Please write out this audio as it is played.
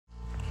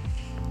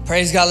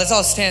Praise God. Let's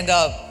all stand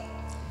up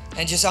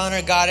and just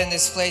honor God in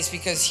this place,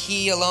 because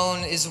He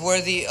alone is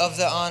worthy of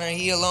the honor.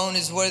 He alone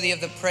is worthy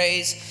of the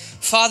praise.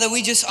 Father,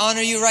 we just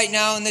honor You right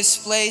now in this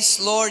place.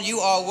 Lord, You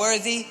are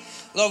worthy.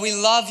 Lord, we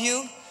love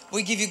You.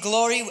 We give You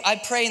glory. I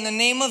pray in the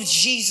name of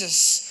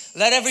Jesus,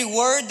 let every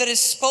word that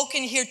is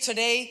spoken here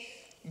today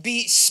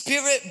be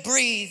Spirit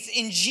breathed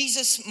in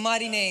Jesus'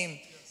 mighty name.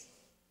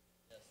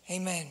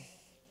 Amen.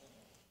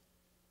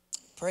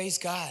 Praise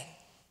God.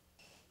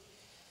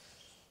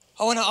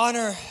 I want to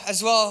honor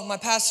as well my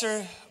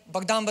pastor,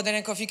 Bogdan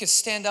Bodenenko. If you could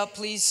stand up,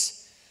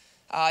 please.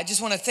 I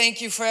just want to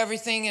thank you for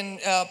everything and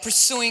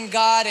pursuing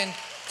God and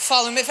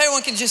following Him. If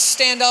everyone can just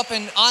stand up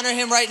and honor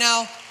Him right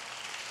now,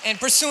 and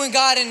pursuing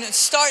God and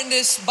starting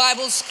this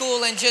Bible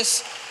school and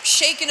just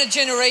shaking a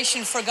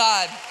generation for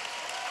God.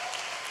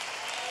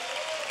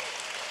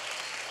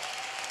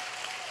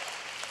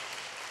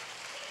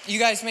 You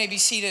guys may be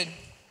seated.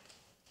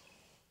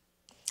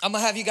 I'm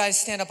going to have you guys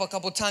stand up a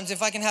couple times.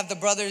 If I can have the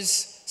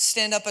brothers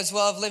stand up as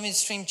well of Living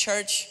Stream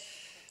Church.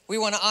 We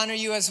want to honor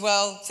you as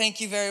well.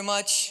 Thank you very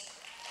much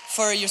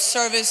for your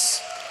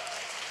service,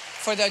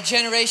 for the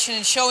generation,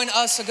 and showing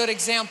us a good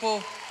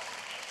example.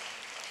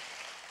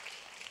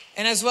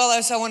 And as well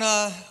as I want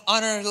to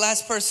honor the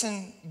last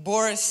person,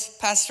 Boris,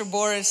 Pastor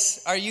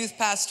Boris, our youth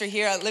pastor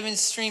here at Living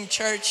Stream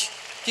Church.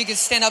 If you can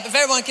stand up. If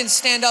everyone can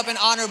stand up and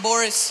honor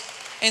Boris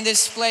in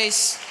this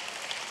place.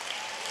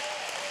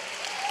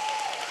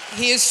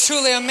 He is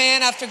truly a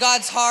man after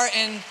God's heart,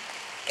 and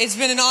it's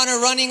been an honor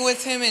running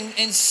with him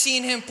and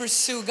seeing him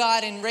pursue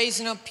God and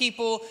raising up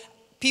people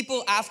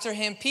after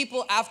him,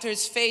 people after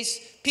his face,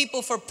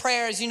 people for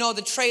prayers. You know,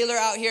 the trailer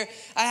out here,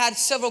 I had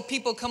several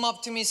people come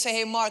up to me and say,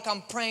 hey, Mark,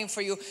 I'm praying for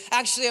you.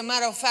 Actually, a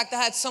matter of fact, I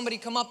had somebody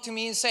come up to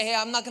me and say, hey,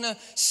 I'm not going to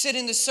sit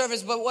in the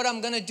service, but what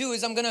I'm going to do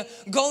is I'm going to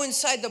go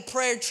inside the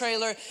prayer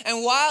trailer,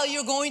 and while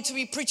you're going to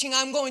be preaching,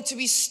 I'm going to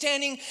be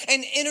standing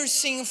and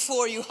interceding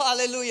for you.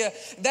 Hallelujah.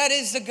 That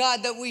is the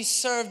God that we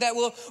serve, that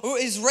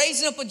is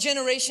raising up a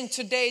generation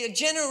today, a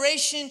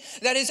generation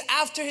that is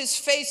after his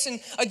face, and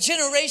a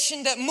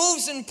generation that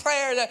moves in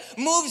prayer, that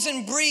moves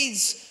and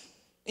breathes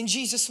in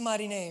Jesus'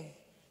 mighty name.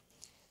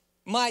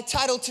 My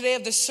title today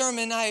of the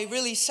sermon, I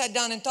really sat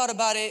down and thought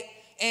about it,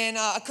 and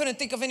I couldn't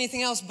think of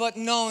anything else but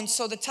known.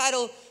 So the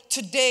title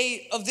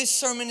today of this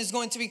sermon is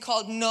going to be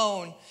called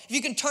Known. If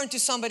you can turn to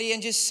somebody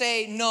and just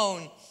say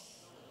known.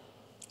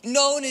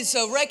 Known is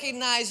to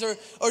recognize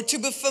or to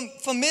be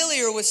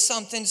familiar with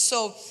something.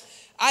 So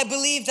I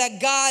believe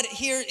that God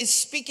here is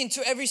speaking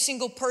to every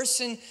single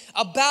person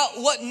about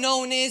what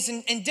known is,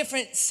 and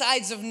different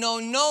sides of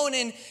known. Known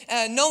and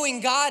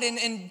knowing God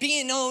and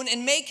being known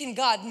and making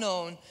God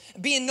known.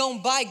 Being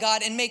known by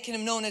God and making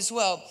Him known as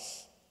well.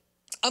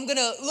 I'm going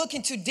to look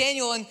into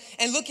Daniel, and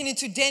looking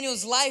into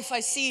Daniel's life,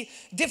 I see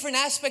different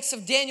aspects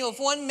of Daniel. If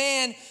one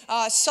man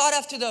sought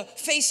after the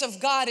face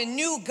of God and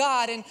knew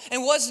God and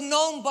was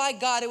known by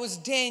God, it was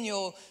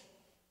Daniel.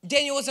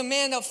 Daniel was a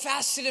man that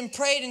fasted and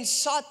prayed and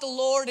sought the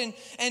Lord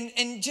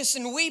and just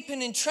in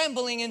weeping and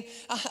trembling. And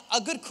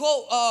a good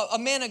quote a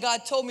man of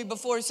God told me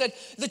before, he said,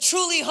 the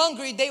truly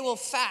hungry, they will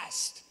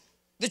fast.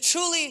 The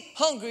truly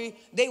hungry,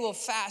 they will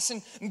fast.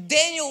 And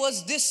Daniel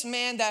was this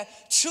man that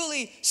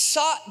truly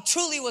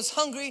was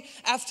hungry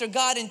after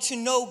God and to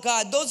know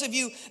God. Those of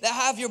you that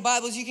have your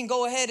Bibles, you can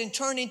go ahead and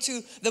turn into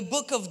the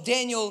book of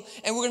Daniel,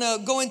 and we're going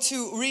to go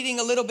into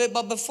reading a little bit.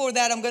 But before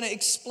that, I'm going to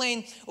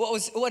explain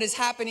what is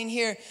happening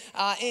here.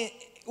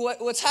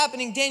 What's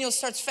happening, Daniel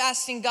starts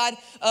fasting. God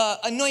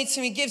anoints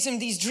him. He gives him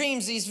these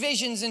dreams, these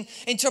visions and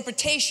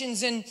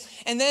interpretations. And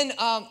then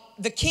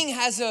the king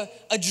has a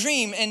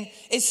dream. And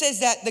it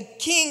says that the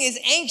king is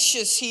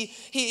anxious.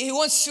 He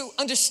wants to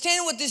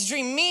understand what this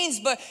dream means,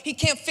 but he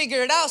can't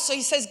figure it out. So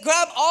he says,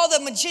 grab all the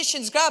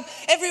magicians, grab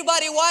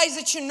everybody wise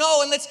that you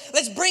know, and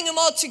let's bring them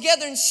all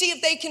together and see if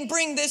they can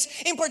bring this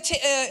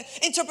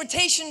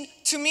interpretation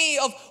to me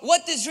of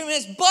what this dream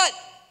is. But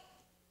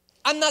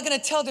I'm not going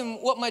to tell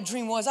them what my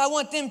dream was. I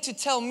want them to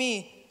tell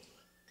me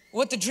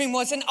what the dream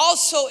was and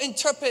also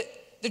interpret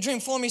the dream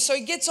for me. So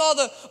he gets all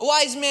the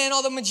wise men,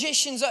 all the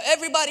magicians,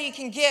 everybody he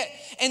can get,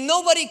 and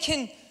nobody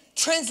can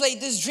translate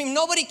this dream.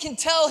 Nobody can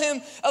tell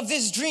him of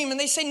this dream. And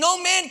they say,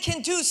 no man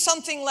can do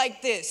something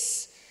like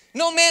this.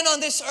 No man on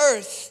this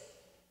earth.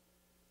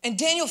 And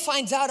Daniel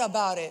finds out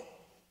about it.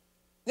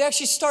 They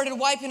actually started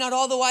wiping out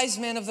all the wise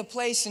men of the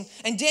place.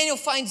 And Daniel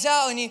finds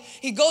out, and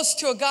he goes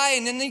to a guy,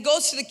 and then he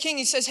goes to the king.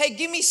 He says, hey,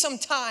 give me some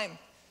time.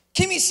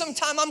 Give me some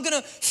time. I'm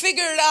going to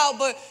figure it out,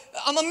 but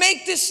I'm going to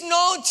make this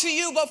known to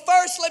you. But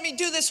first, let me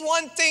do this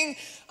one thing.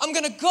 I'm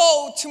going to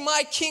go to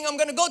my king. I'm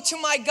going to go to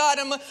my God.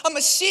 I'm going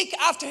to seek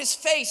after his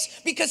face,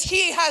 because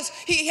he has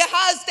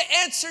the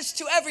answers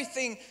to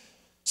everything.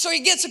 So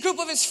he gets a group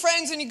of his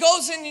friends, and he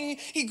goes in and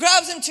he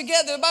grabs them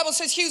together. The Bible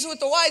says he who's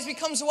with the wise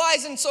becomes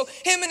wise. And so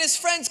him and his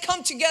friends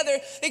come together.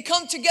 They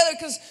come together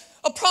because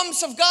a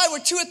promise of God, where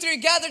 2 or 3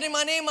 are gathered in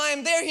my name, I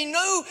am there. He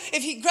knew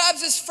if he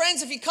grabs his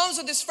friends, if he comes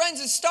with his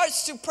friends and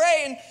starts to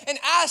pray and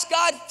ask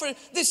God for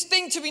this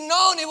thing to be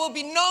known, it will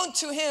be known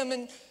to him.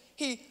 And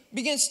he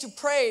begins to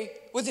pray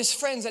with his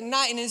friends at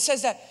night. And it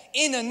says that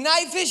in a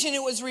night vision,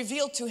 it was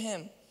revealed to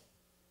him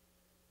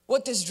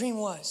what this dream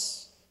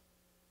was.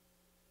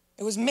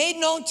 It was made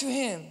known to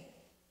him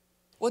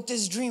what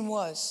this dream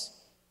was.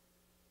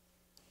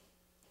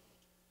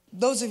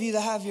 Those of you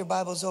that have your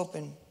Bibles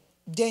open,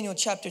 Daniel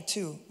chapter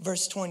 2,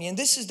 verse 20. And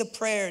this is the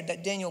prayer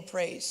that Daniel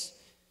prays.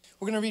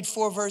 We're going to read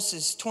 4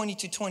 verses, 20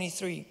 to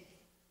 23.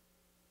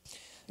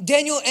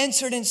 Daniel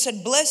answered and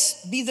said,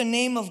 "Blessed be the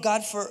name of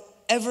God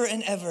forever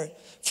and ever.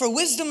 For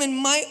wisdom and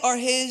might are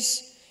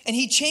his, and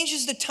he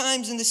changes the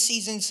times and the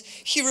seasons.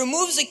 He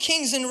removes the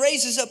kings and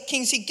raises up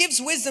kings. He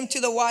gives wisdom to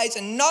the wise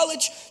and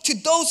knowledge to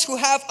those who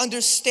have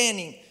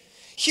understanding.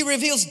 He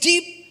reveals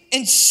deep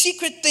and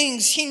secret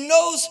things. He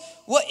knows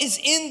what is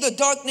in the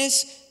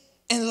darkness,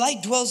 and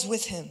light dwells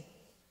with him.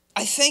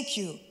 I thank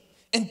you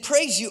and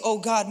praise you, O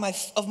God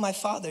of my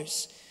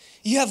fathers.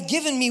 You have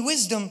given me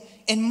wisdom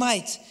and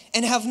might,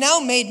 and have now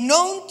made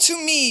known to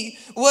me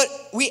what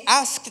we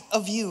asked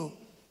of you.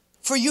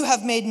 For you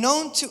have made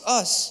known to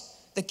us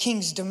the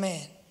king's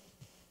demand."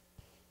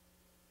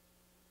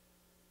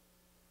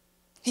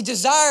 He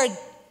desired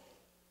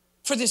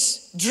for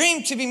this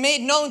dream to be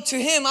made known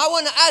to him. I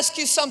want to ask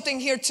you something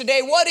here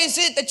today. What is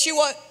it that you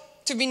want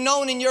to be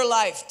known in your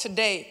life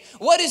today?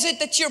 What is it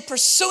that you're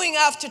pursuing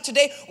after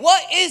today?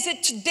 What is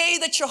it today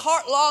that your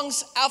heart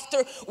longs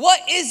after?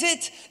 What is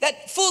it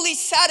that fully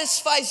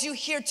satisfies you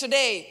here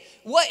today?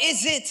 What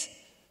is it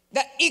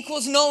that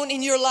equals known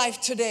in your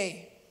life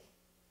today?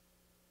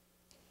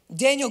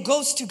 Daniel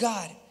goes to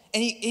God,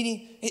 and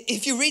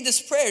if you read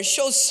this prayer, it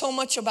shows so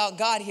much about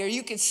God here.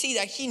 You can see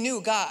that he knew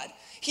God.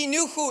 He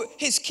knew who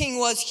his king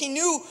was. He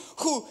knew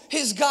who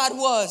his God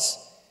was.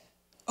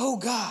 "O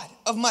God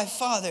of my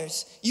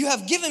fathers, you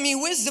have given me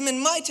wisdom and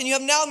might, and you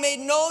have now made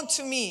known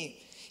to me."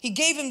 He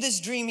gave him this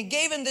dream. He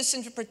gave him this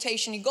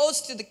interpretation. He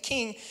goes to the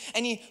king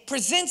and he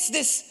presents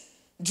this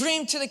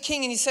dream to the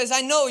king, and he says,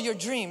 "I know your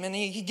dream." And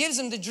he gives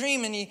him the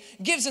dream, and he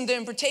gives him the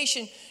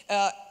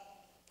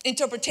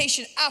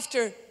interpretation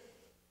after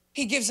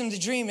he gives him the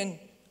dream. And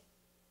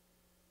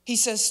he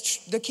says,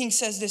 the king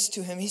says this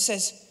to him. He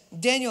says,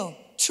 "Daniel,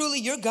 truly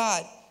your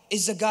God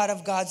is the God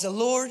of gods, the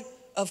Lord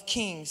of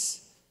kings."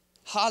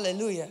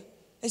 Hallelujah.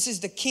 This is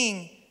the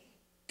king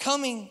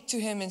coming to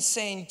him and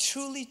saying,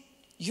 truly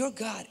your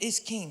God is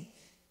king.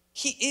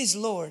 He is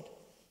Lord.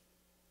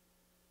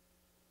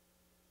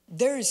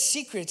 There is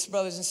secrets,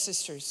 brothers and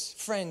sisters,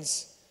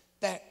 friends,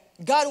 that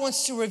God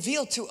wants to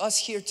reveal to us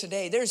here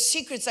today. There's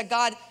secrets that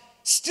God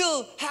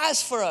still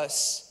has for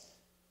us,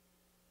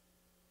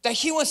 that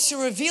he wants to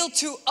reveal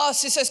to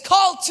us. It says,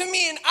 "Call to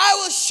me and I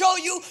will show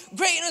you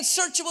great and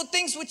unsearchable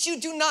things which you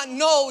do not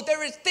know."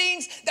 There are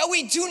things that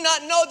we do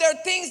not know. There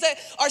are things that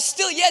are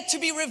still yet to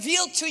be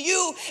revealed to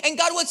you. And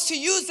God wants to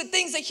use the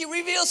things that he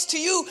reveals to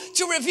you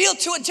to reveal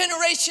to a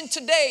generation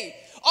today.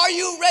 Are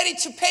you ready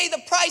to pay the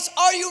price?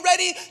 Are you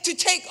ready to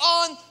take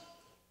on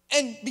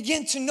and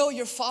begin to know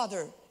your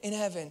Father in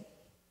heaven?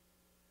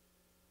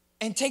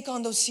 And take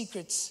on those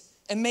secrets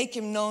and make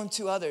him known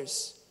to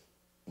others.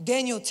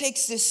 Daniel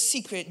takes this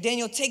secret.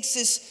 Daniel takes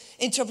this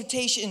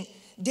interpretation.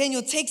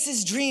 Daniel takes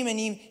this dream, and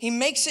he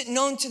makes it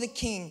known to the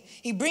king.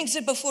 He brings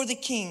it before the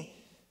king.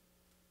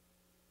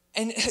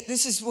 And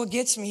this is what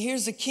gets me.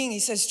 Here's the king.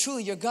 He says,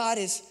 truly, your God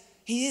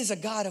he is a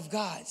God of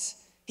gods.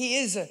 He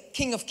is a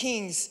King of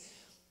kings.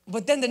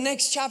 But then the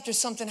next chapter,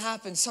 something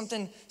happens.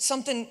 Something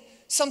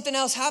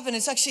else happened.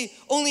 It's actually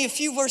only a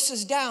few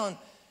verses down.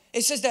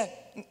 It says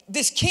that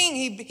this king,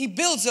 he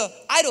builds an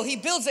idol. He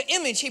builds an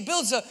image. He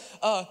builds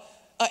an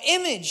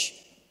image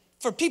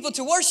for people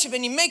to worship,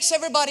 and he makes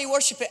everybody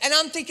worship it. And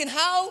I'm thinking,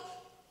 how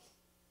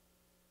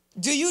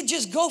do you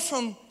just go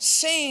from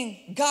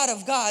saying God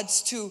of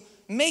gods to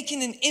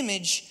making an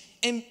image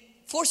and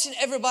forcing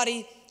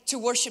everybody to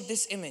worship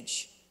this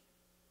image?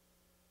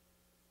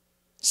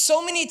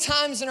 So many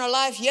times in our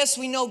life, yes,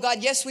 we know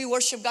God. Yes, we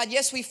worship God.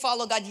 Yes, we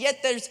follow God.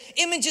 Yet there's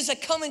images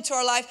that come into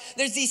our life.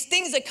 There's these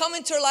things that come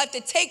into our life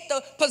that take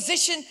the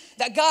position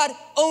that God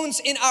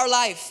owns in our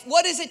life.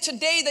 What is it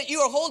today that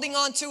you are holding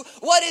on to?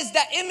 What is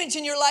that image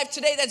in your life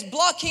today that's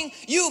blocking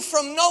you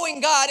from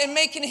knowing God and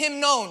making him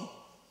known?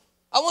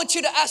 I want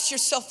you to ask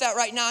yourself that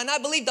right now. And I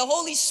believe the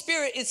Holy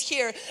Spirit is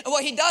here. And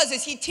what he does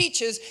is he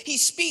teaches, he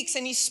speaks,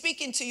 and he's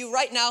speaking to you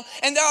right now.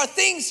 And there are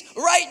things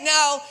right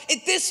now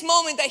at this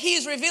moment that he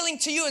is revealing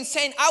to you and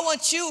saying, I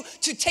want you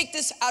to take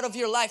this out of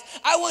your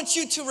life. I want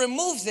you to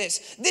remove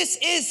this. This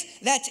is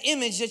that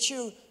image that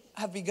you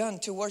have begun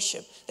to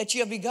worship, that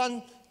you have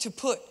begun to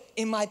put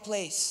in my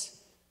place.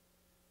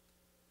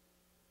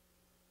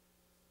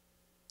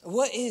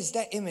 What is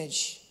that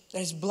image that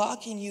is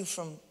blocking you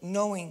from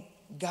knowing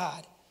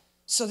God?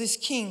 So this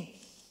king,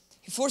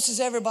 he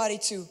forces everybody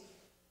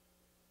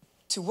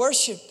to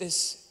worship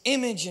this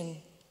image,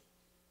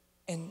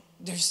 and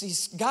there's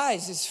these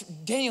guys, it's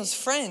Daniel's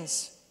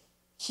friends.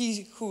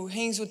 He who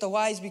hangs with the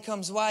wise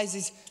becomes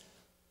wise.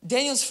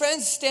 Daniel's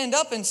friends stand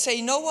up and say,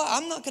 you know what,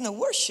 I'm not going to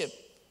worship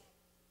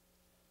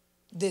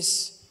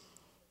this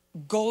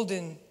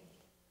golden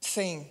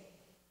thing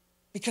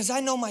because I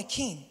know my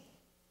king.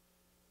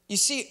 You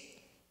see,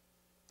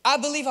 I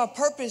believe our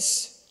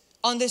purpose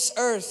on this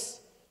earth,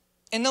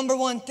 and number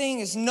one thing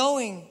is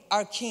knowing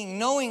our King,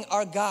 knowing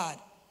our God.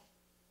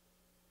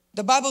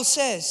 The Bible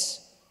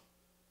says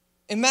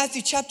in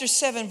Matthew chapter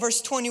 7,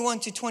 verse 21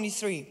 to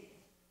 23,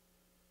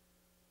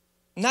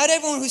 not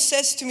everyone who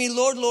says to me,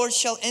 Lord, Lord,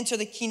 shall enter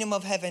the kingdom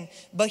of heaven,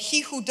 but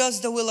he who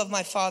does the will of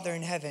my Father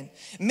in heaven.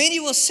 Many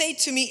will say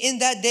to me in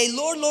that day,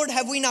 Lord, Lord,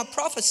 have we not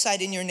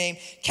prophesied in your name,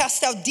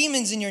 cast out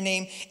demons in your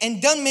name,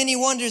 and done many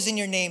wonders in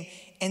your name?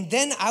 And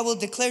then I will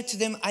declare to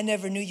them, I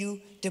never knew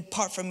you.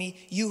 Depart from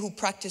me, you who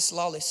practice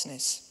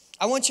lawlessness.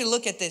 I want you to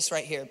look at this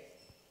right here.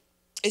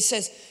 It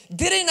says,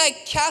 didn't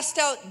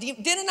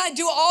I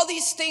do all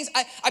these things?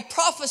 I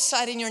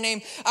prophesied in your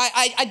name.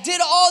 I did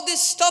all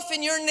this stuff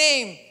in your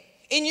name.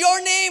 In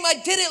your name, I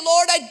did it,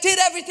 Lord. I did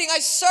everything. I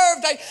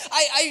served.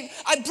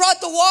 I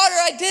brought the water.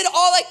 I did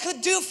all I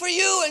could do for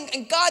you.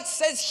 And God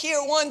says here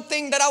one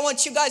thing that I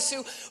want you guys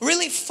to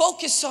really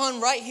focus on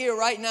right here,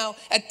 right now,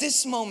 at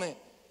this moment.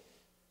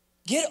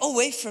 Get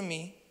away from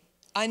me.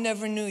 I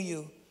never knew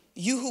you.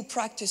 You who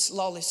practice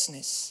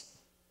lawlessness.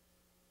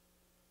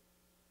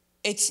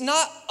 It's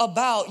not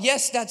about,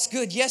 yes, that's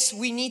good. Yes,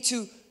 we need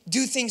to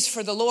do things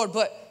for the Lord,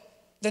 but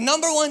the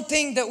number one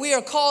thing that we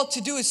are called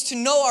to do is to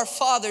know our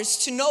Father, is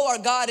to know our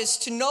God, is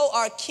to know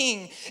our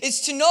King,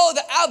 is to know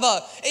the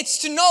Abba. It's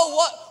to know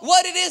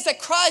what it is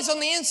that cries on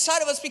the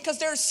inside of us, because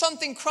there is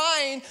something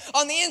crying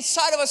on the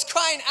inside of us,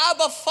 crying,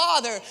 Abba,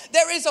 Father.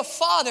 There is a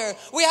Father.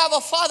 We have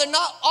a Father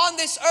not on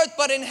this earth,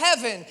 but in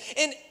heaven,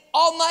 in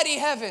almighty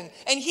heaven.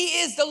 And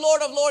He is the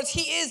Lord of Lords.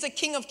 He is the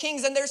King of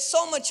Kings. And there's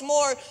so much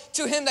more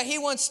to Him that He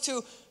wants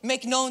to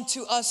make known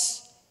to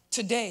us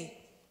today.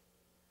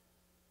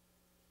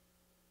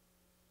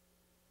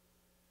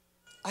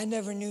 I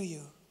never knew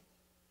you.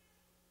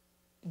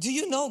 Do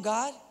you know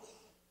God?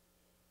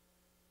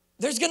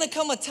 There's going to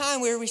come a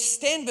time where we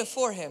stand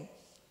before Him.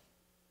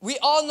 We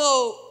all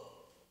know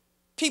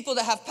people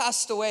that have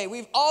passed away.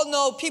 We all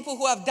know people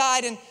who have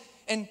died,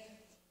 and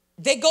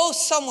they go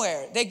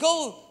somewhere. They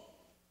go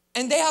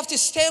and they have to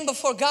stand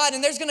before God.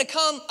 And there's going to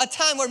come a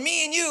time where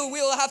me and you,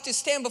 we will have to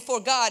stand before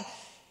God,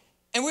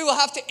 and we will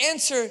have to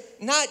answer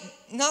not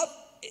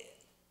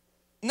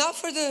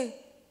for the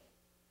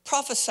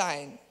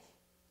prophesying.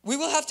 We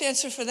will have to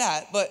answer for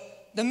that, but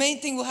the main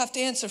thing we'll have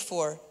to answer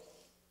for,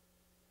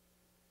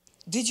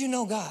 did you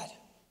know God?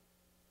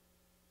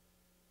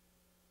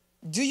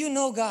 Do you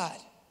know God?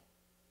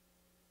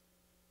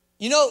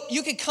 You know,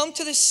 you could come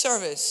to this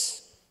service,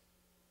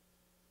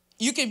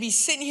 you could be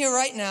sitting here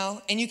right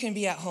now, and you can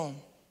be at home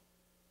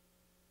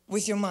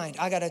with your mind.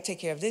 I got to take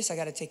care of this, I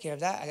got to take care of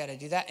that, I got to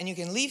do that. And you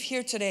can leave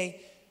here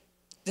today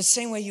the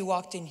same way you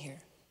walked in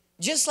here.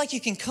 Just like you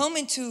can come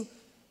into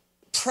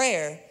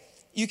prayer,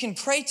 you can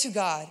pray to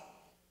God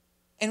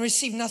and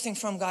receive nothing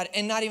from God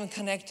and not even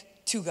connect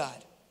to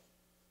God.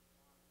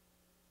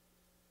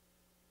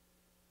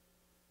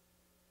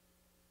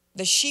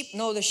 The sheep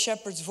know the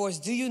shepherd's voice.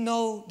 Do you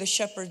know the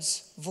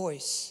shepherd's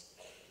voice?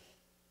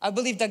 I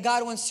believe that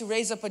God wants to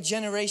raise up a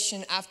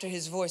generation after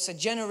His voice, a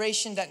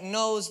generation that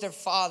knows their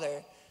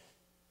Father.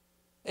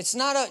 It's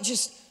not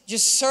just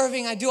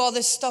serving. I do all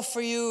this stuff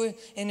for you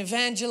and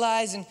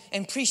evangelize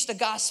and preach the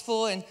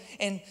gospel, and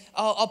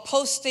I'll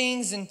post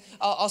things, and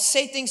I'll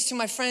say things to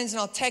my friends, and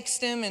I'll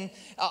text them, and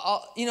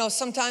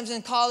sometimes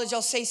in college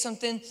I'll say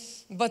something.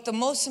 But the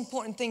most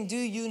important thing, do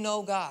you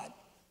know God?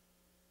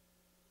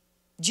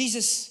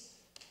 Jesus,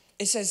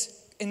 it says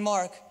in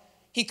Mark,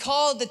 He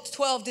called the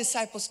 12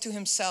 disciples to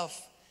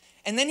Himself,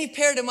 and then He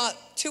paired them up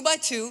 2 by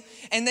 2,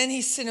 and then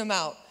He sent them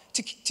out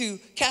to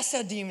cast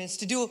out demons,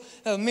 to do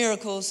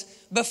miracles.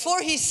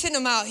 Before He sent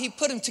them out, He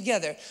put them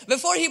together.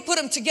 Before He put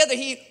them together,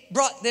 He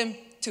brought them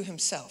to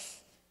Himself.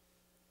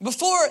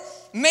 Before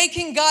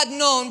making God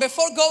known,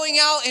 before going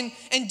out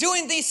and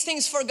doing these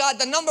things for God,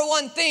 the number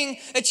one thing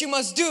that you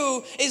must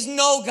do is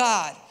know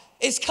God,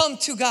 is come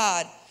to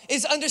God,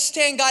 is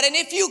understand God. And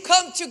if you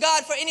come to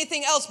God for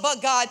anything else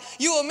but God,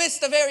 you will miss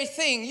the very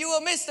thing. You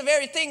will miss the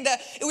very thing that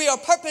we are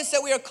purposed,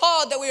 that we are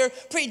called, that we are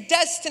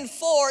predestined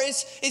for,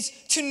 is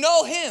to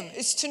know Him,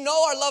 is to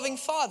know our loving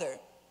Father.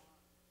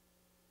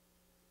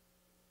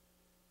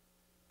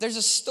 There's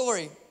a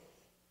story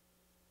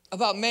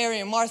about Mary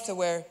and Martha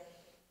where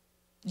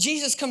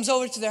Jesus comes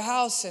over to their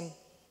house, and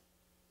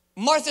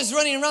Martha's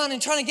running around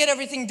and trying to get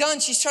everything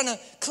done. She's trying to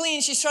clean,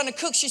 she's trying to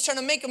cook, she's trying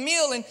to make a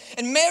meal,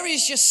 and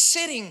Mary's just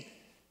sitting.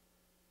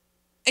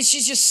 And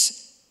she's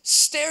just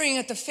staring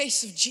at the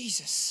face of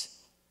Jesus,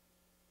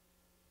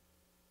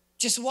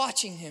 just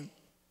watching Him.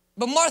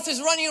 But Martha's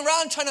running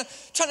around trying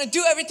to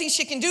do everything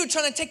she can do,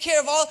 trying to take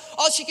care of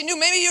all she can do.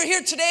 Maybe you're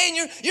here today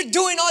and you're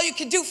doing all you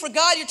can do for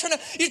God. You're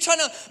trying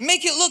to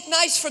make it look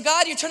nice for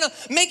God. You're trying to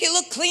make it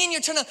look clean.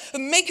 You're trying to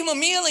make Him a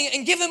meal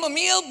and give Him a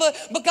meal.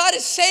 But God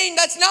is saying,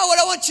 that's not what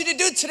I want you to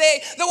do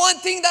today. The one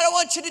thing that I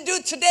want you to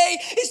do today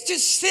is to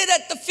sit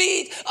at the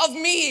feet of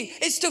me.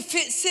 Is to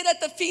sit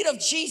at the feet of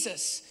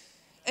Jesus.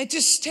 And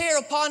to stare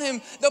upon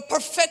Him, the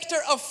perfecter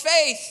of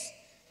faith.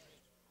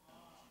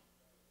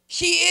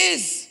 He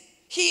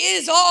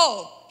is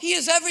all. He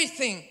is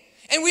everything.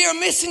 And we are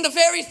missing the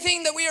very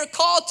thing that we are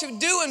called to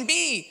do and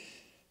be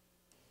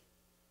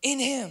in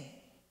Him.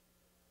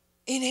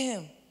 In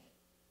Him.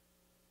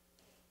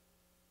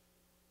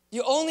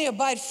 You only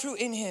abide fruit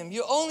in Him.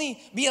 You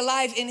only be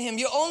alive in Him.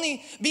 You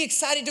only be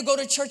excited to go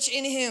to church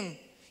in Him.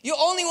 You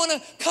only want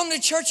to come to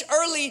church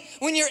early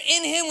when you're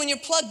in Him, when you're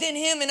plugged in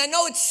Him. And I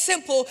know it's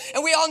simple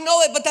and we all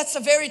know it, but that's the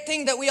very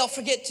thing that we all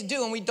forget to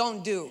do and we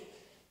don't do.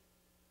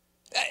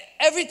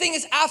 Everything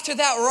is after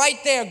that right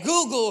there.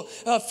 Google,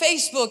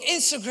 Facebook,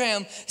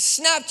 Instagram,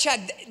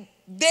 Snapchat.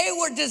 They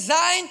were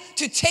designed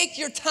to take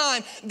your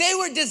time. They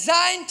were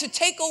designed to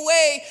take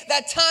away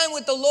that time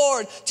with the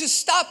Lord, to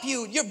stop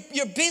you.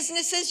 Your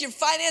businesses, your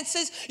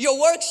finances, your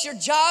works, your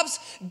jobs,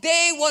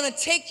 they want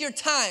to take your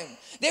time.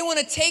 They want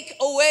to take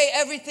away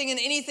everything and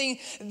anything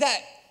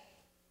that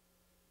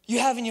you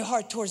have in your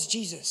heart towards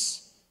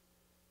Jesus.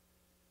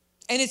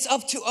 And it's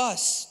up to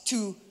us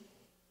to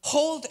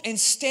hold and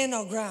stand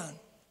our ground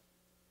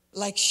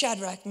like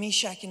Shadrach,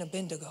 Meshach, and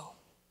Abednego.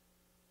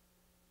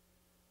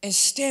 And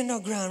stand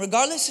our ground,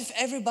 regardless if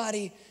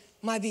everybody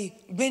might be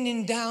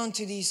bending down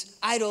to these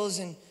idols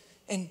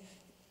and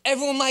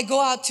everyone might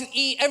go out to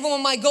eat,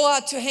 everyone might go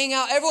out to hang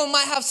out, everyone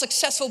might have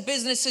successful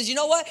businesses. You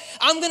know what?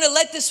 I'm gonna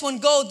let this one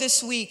go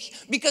this week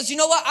because you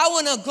know what? I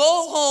wanna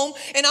go home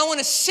and I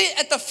wanna sit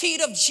at the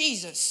feet of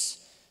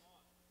Jesus.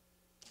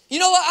 You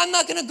know what? I'm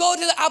not gonna go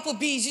to the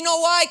Applebee's. You know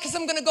why? Because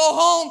I'm gonna go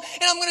home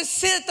and I'm gonna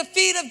sit at the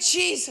feet of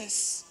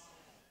Jesus.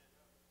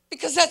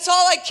 Because that's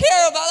all I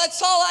care about.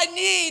 That's all I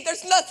need.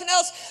 There's nothing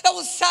else that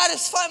will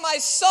satisfy my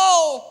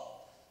soul.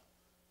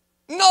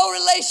 No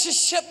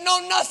relationship, no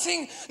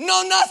nothing,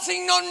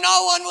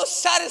 no one will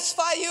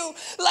satisfy you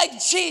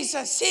like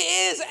Jesus. He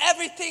is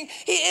everything.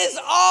 He is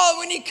all.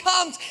 When He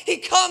comes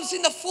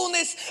in the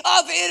fullness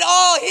of it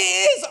all.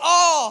 He is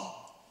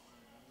all.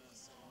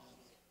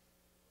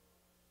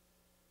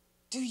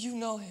 Do you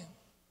know Him?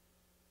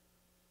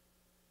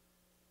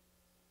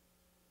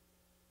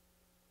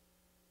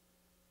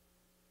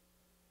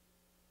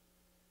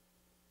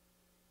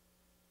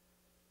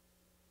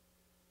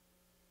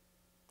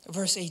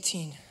 Verse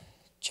 18,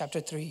 chapter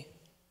 3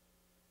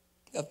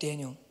 of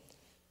Daniel.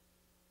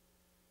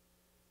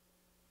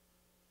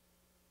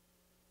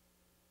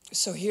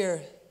 So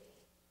here,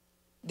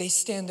 they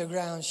stand their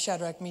ground,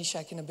 Shadrach,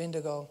 Meshach, and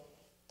Abednego.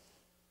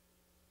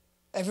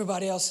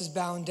 Everybody else is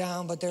bowing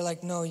down, but they're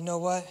like, no, you know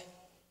what?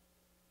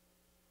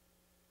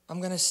 I'm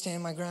going to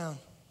stand my ground.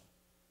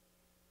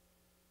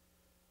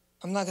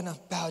 I'm not going to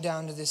bow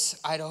down to this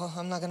idol.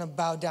 I'm not going to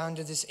bow down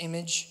to this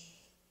image.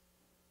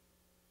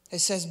 It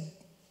says,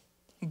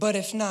 but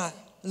if not,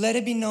 let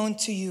it be known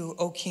to you,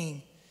 O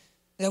king,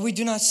 that we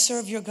do not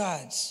serve your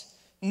gods,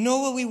 nor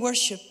will we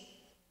worship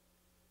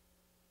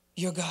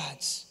your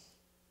gods,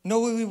 nor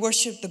will we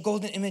worship the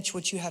golden image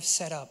which you have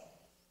set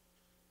up.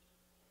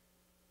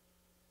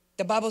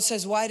 The Bible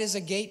says, wide is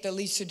the gate that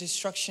leads to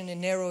destruction, and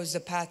narrow is the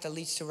path that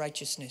leads to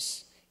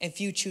righteousness, and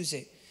few choose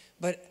it.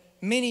 But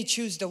many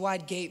choose the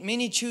wide gate,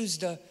 many choose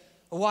the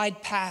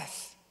wide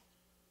path.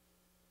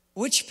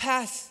 Which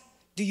path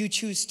do you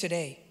choose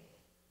today?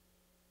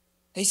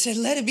 They said,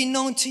 let it be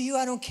known to you.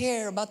 I don't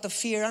care about the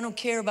fear. I don't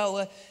care about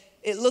what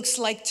it looks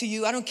like to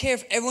you. I don't care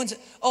if everyone's,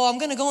 I'm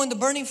going to go in the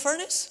burning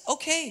furnace.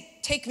 Okay,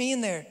 take me in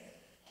there.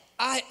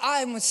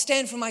 I must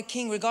stand for my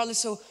king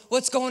regardless of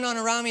what's going on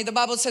around me. The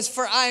Bible says,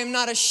 for I am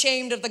not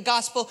ashamed of the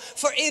gospel,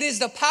 for it is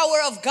the power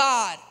of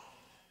God.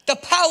 The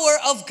power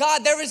of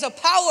God. There is a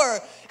power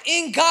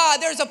in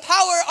God. There's a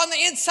power on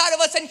the inside of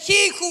us. And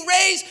He who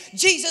raised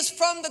Jesus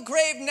from the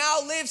grave now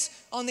lives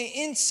on the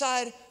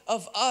inside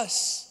of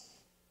us.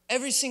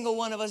 Every single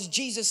one of us,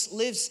 Jesus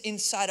lives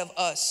inside of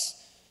us.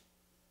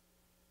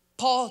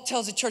 Paul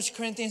tells the church of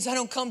Corinthians, I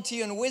don't come to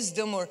you in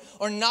wisdom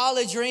or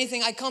knowledge or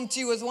anything. I come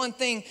to you with one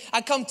thing. I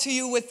come to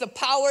you with the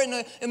power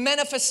and the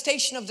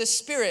manifestation of the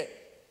Spirit.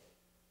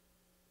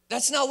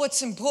 That's not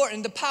what's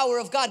important, the power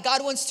of God.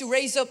 God wants to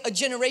raise up a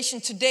generation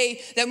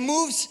today that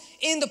moves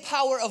in the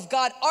power of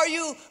God. Are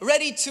you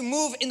ready to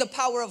move in the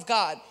power of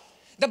God?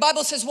 The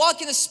Bible says,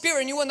 walk in the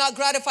Spirit and you will not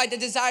gratify the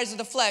desires of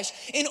the flesh.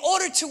 In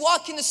order to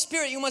walk in the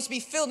Spirit, you must be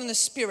filled in the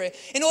Spirit.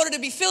 In order to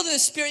be filled in the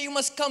Spirit, you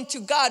must come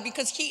to God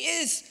because He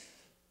is,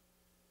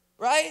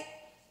 right?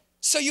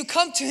 So you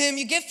come to Him,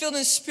 you get filled in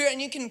the Spirit,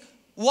 and you can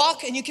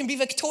walk and you can be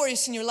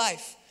victorious in your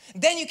life.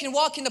 Then you can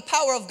walk in the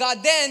power of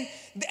God. Then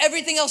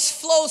everything else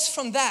flows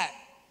from that.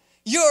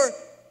 Your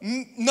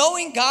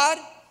knowing God,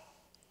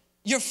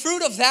 your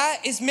fruit of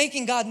that is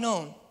making God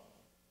known.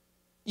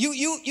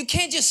 You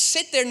can't just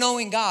sit there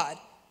knowing God.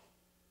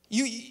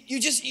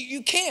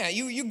 You can't.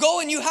 You go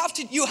and you have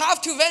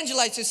to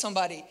evangelize to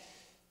somebody.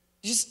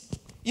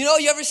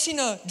 You ever seen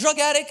a drug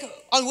addict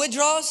on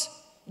withdrawals?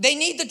 They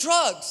need the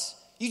drugs.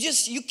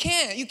 You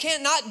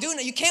can't not do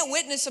it. You can't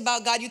witness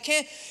about God. You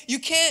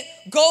can't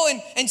go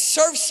and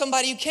serve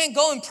somebody. You can't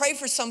go and pray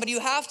for somebody. You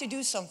have to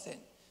do something.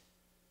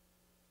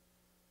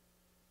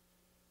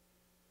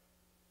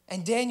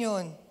 And Daniel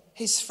and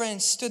his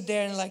friends stood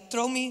there and like,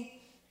 throw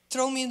me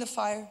in the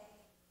fire.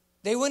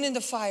 They went in the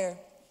fire.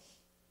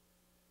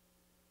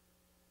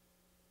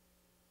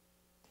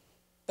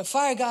 The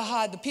fire got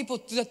hot. The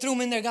people that threw them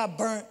in there got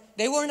burnt.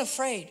 They weren't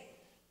afraid.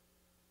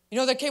 You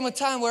know, there came a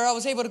time where I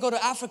was able to go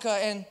to Africa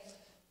and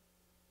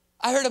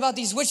I heard about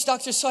these witch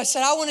doctors. So I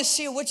said, I want to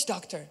see a witch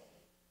doctor.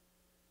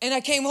 And I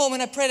came home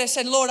and I prayed. I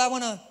said, Lord, I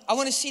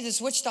want to see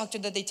this witch doctor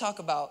that they talk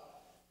about.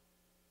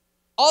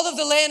 All of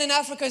the land in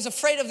Africa is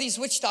afraid of these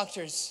witch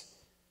doctors.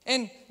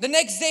 And the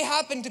next day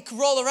happened to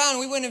roll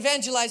around. We went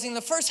evangelizing. The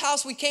first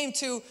house we came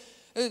to,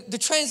 the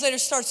translator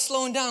starts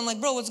slowing down. I'm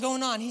like, bro, what's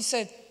going on? He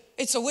said,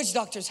 it's a witch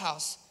doctor's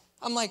house.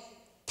 I'm like,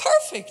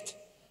 perfect.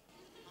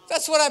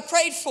 That's what I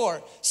prayed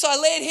for. So I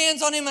laid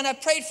hands on him and I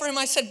prayed for him.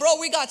 I said, bro,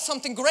 we got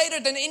something greater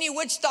than any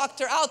witch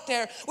doctor out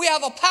there. We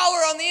have a power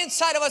on the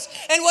inside of us.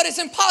 And what is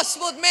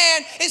impossible with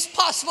man is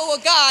possible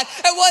with God.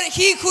 And what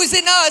he who is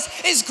in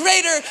us is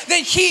greater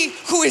than he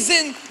who is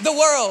in the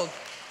world.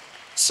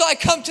 So I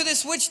come to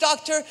this witch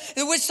doctor.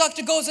 The witch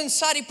doctor goes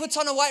inside. He puts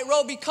on a white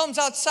robe. He comes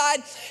outside.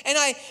 And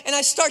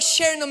I start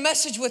sharing the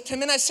message with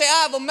him. And I say,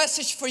 I have a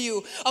message for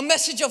you. A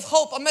message of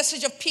hope. A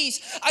message of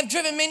peace. I've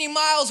driven many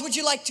miles. Would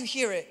you like to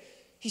hear it?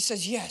 He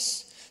says,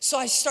 yes. So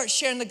I start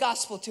sharing the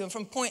gospel to him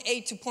from point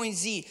A to point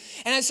Z.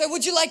 And I said,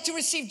 would you like to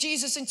receive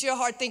Jesus into your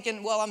heart?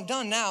 Thinking, well, I'm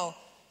done now.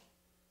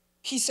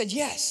 He said,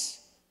 yes.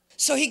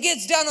 So he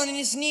gets down on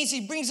his knees.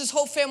 He brings his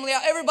whole family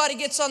out. Everybody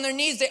gets on their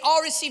knees. They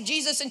all receive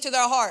Jesus into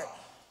their heart.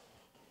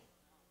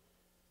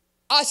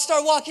 I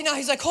start walking out.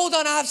 He's like, hold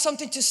on, I have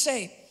something to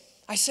say.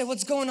 I said,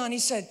 what's going on? He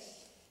said,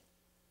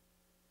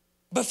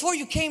 before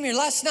you came here,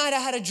 last night I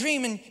had a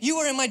dream and you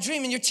were in my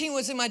dream and your team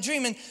was in my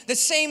dream and the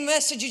same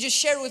message you just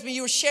shared with me,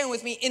 you were sharing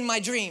with me in my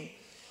dream.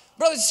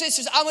 Brothers and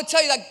sisters, I'm going to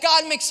tell you that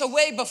God makes a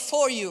way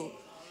before you.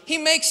 He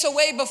makes a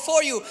way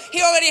before you.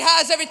 He already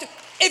has everything.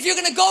 If you're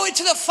going to go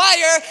into the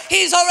fire,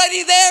 He's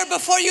already there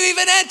before you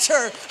even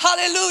enter.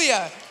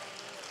 Hallelujah.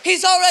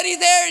 He's already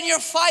there in your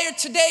fire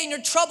today, in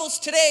your troubles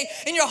today,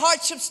 in your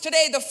hardships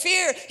today, the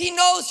fear. He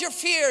knows your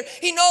fear.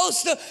 He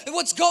knows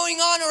what's going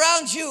on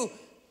around you.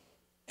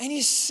 And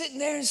He's sitting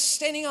there and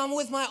standing on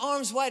with my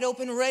arms wide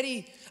open,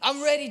 ready.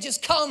 I'm ready.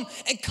 Just come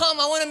and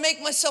come. I want to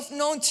make myself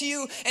known to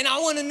you and I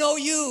want to know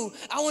you.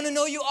 I want to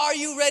know you. Are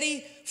you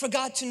ready for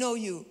God to know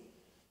you?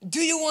 Do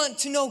you want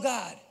to know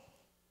God?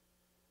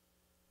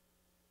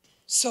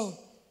 So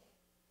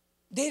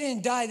they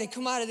didn't die. They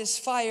come out of this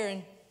fire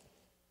and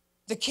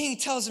the king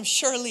tells him,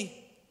 surely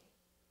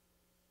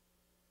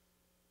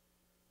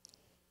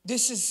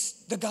this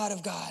is the God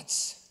of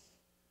gods.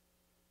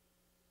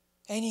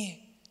 And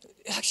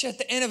actually at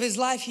the end of his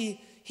life, he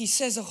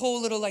says a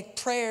whole little like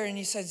prayer and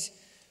he says,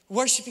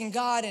 worshiping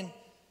God. And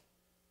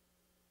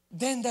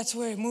then that's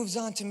where it moves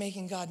on to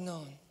making God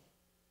known.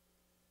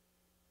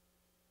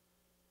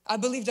 I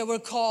believe that we're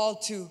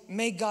called to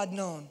make God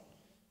known.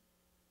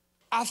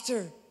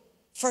 After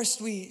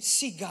first we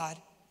seek God,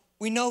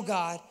 we know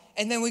God,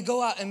 and then we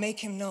go out and make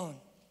Him known.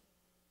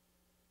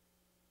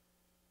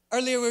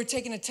 Earlier we were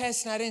taking a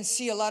test and I didn't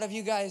see a lot of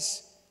you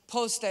guys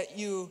post that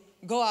you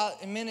go out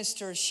and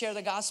minister, share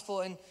the gospel.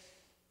 And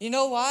you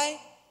know why?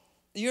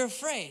 You're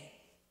afraid.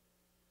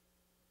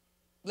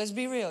 Let's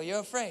be real, you're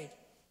afraid,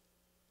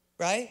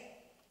 right?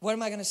 What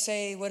am I going to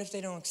say? What if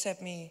they don't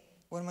accept me?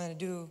 What am I going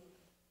to do?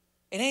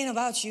 It ain't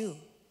about you.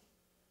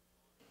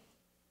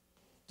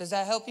 Does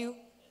that help you?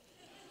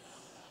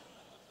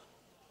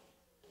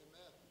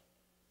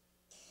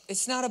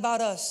 It's not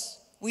about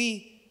us.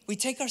 We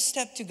take our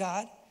step to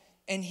God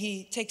and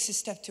He takes His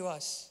step to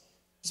us.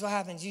 That's what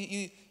happens.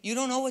 You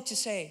don't know what to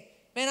say.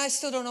 Man, I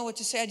still don't know what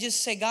to say. I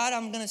just say, God,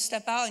 I'm going to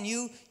step out and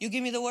you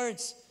give me the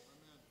words.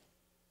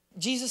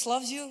 Amen. Jesus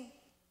loves you.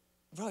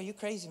 Bro, you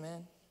crazy,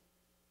 man.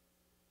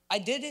 I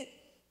did it,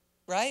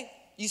 right?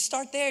 You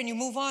start there and you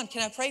move on.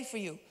 Can I pray for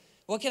you?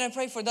 What can I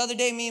pray for? The other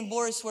day, me and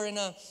Boris were in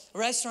a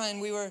restaurant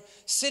and we were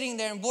sitting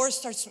there and Boris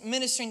starts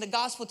ministering the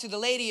gospel to the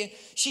lady and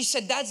she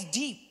said, that's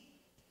deep.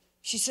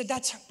 She said,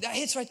 that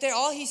hits right there.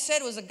 All he said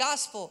was the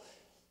gospel.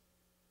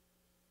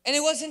 And it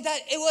wasn't that,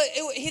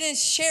 he didn't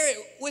share it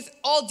with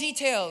all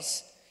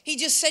details. He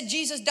just said,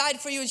 Jesus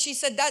died for you. And she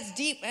said, that's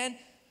deep, man.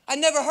 I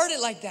never heard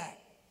it like that.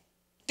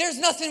 There's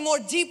nothing more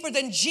deeper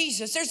than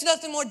Jesus. There's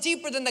nothing more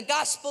deeper than the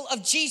gospel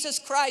of Jesus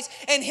Christ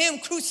and Him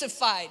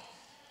crucified.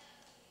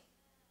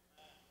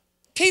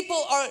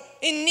 People are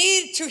in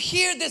need to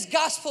hear this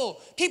gospel.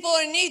 People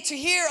are in need to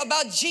hear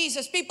about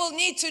Jesus. People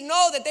need to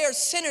know that they are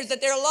sinners, that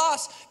they're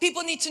lost.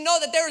 People need to know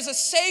that there is a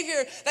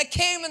Savior that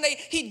came and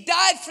He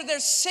died for their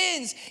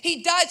sins.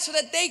 He died so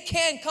that they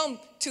can come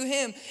to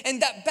Him.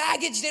 And that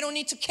baggage, they don't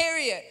need to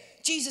carry it.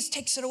 Jesus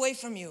takes it away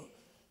from you.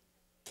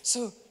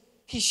 So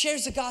he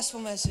shares the gospel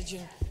message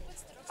and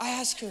I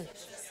ask her,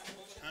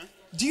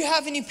 do you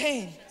have any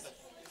pain?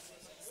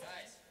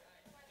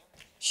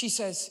 She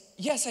says,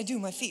 yes, I do.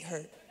 My feet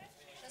hurt.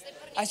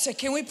 I said,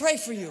 can we pray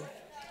for you?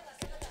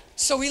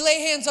 So we lay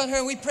hands on her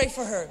and we pray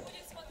for her.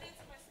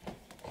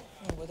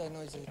 Oh, what that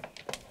noise is.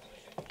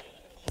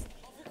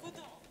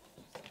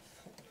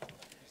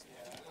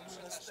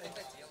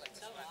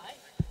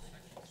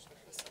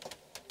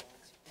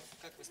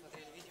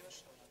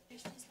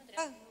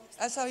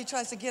 That's how he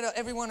tries to get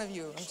every one of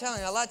you. I'm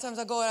telling you, a lot of times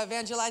I go out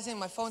evangelizing and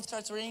my phone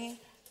starts ringing.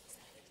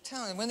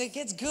 telling you, when it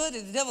gets good,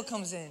 the devil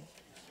comes in.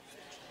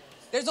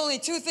 There's only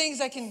two things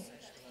that can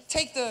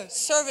take the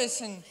service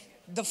and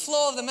the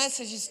flow of the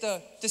message is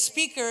the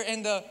speaker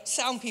and the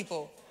sound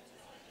people.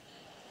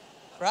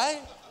 Right?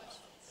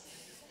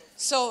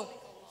 So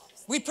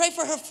we pray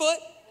for her foot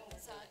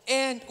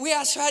and we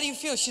asked her, how do you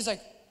feel? She's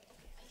like,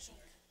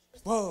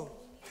 whoa.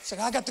 She's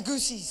like, I got the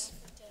goosies.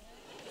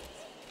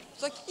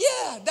 It's like,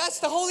 yeah, that's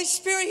the Holy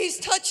Spirit. He's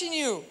touching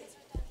you.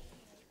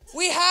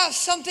 We have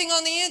something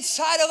on the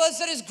inside of us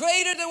that is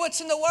greater than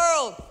what's in the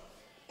world.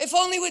 If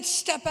only we'd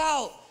step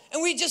out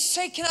and we just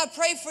say, can I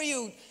pray for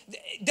you?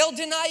 They'll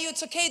deny you.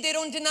 It's okay. They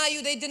don't deny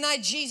you. They deny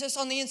Jesus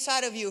on the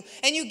inside of you.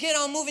 And you get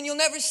on moving. You'll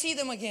never see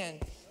them again.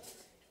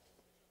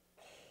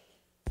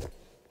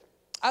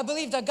 I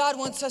believe that God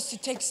wants us to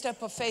take a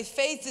step of faith.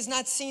 Faith is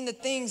not seeing the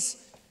things.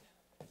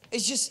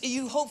 It's just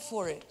you hope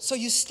for it. So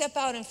you step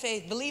out in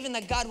faith, believing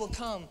that God will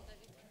come.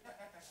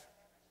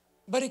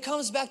 But it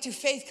comes back to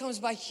faith comes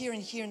by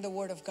hearing the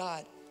word of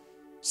God.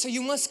 So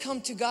you must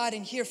come to God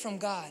and hear from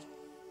God.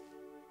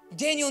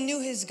 Daniel knew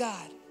his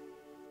God.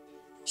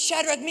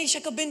 Shadrach,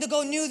 Meshach,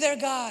 Abednego knew their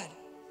God.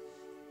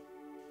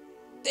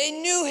 They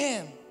knew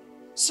him.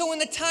 So when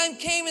the time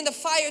came and the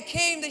fire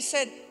came, they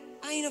said,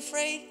 I ain't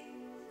afraid.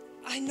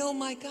 I know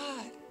my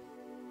God.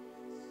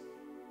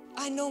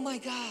 I know my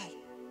God.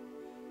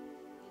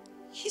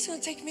 He's going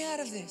to take me out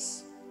of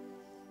this.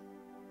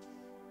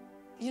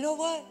 You know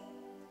what?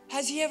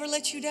 Has he ever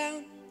let you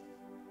down?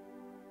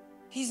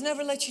 He's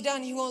never let you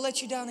down. He won't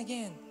let you down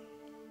again.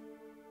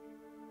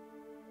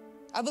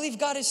 I believe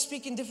God is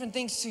speaking different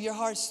things to your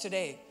hearts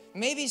today.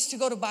 Maybe it's to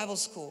go to Bible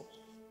school.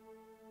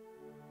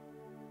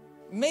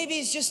 Maybe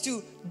it's just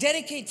to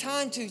dedicate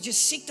time to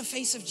just seek the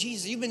face of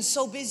Jesus. You've been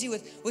so busy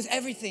with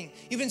everything.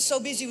 You've been so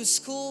busy with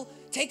school.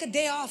 Take a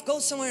day off. Go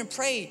somewhere and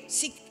pray.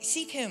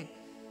 Seek him.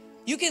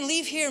 You can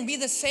leave here and be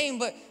the same,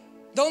 but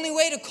the only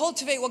way to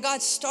cultivate what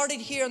God started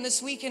here on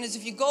this weekend is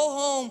if you go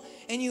home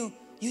and you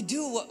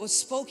do what was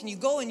spoken. You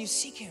go and you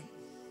seek him.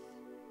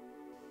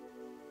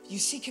 You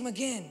seek him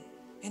again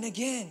and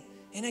again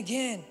and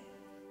again.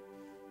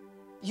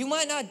 You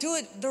might not do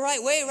it the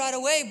right way right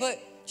away, but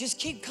just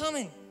keep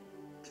coming.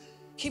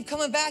 Keep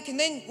coming back, and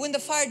then when the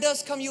fire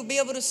does come, you'll be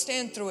able to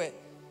stand through it.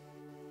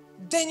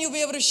 Then you'll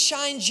be able to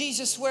shine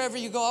Jesus wherever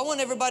you go. I want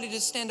everybody to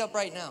stand up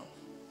right now.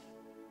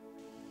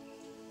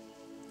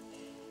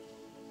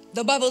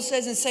 The Bible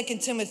says in 2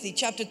 Timothy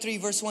chapter 3,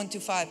 verse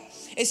 1-5,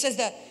 it says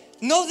that,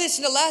 know this,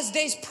 in the last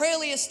days,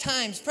 perilous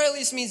times.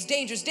 Perilous means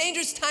dangerous.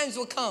 Dangerous times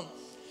will come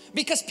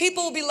because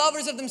people will be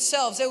lovers of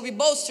themselves. They will be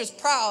boasters,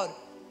 proud.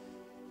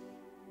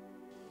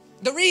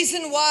 The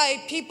reason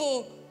why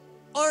people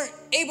aren't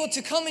able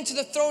to come into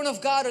the throne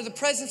of God or the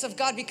presence of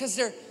God because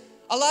a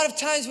lot of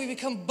times we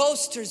become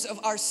boasters of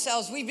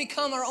ourselves. We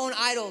become our own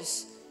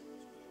idols.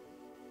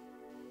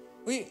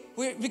 We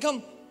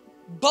become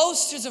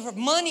boasters of our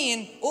money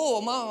and,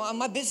 oh,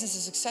 my business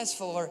is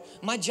successful, or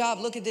my job,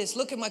 look at this,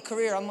 look at my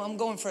career, I'm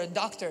going for a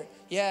doctor.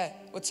 Yeah,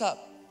 what's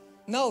up?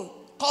 No,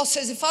 Paul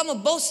says if I'm a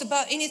boast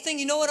about anything,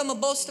 you know what I'm a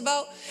boast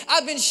about?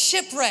 I've been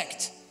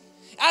shipwrecked.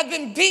 I've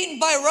been beaten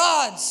by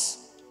rods.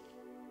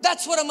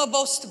 That's what I'm a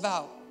boast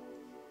about.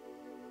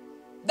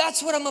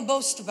 That's what I'm a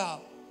boast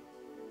about.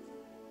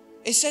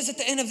 It says at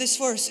the end of this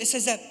verse, it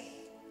says that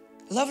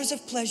lovers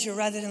of pleasure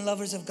rather than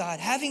lovers of God,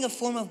 having a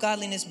form of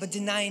godliness but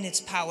denying its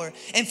power,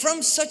 and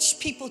from such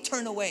people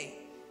turn away.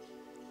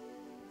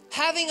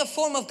 Having a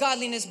form of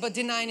godliness but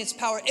denying its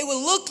power. It will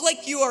look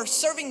like you are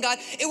serving God.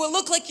 It will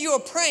look like you are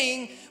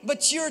praying,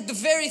 but you're the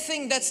very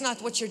thing that's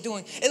not what you're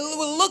doing. It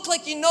will look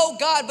like you know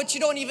God, but you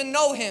don't even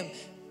know him.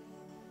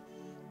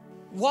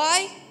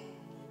 Why?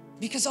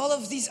 Because all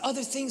of these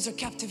other things are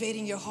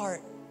captivating your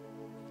heart.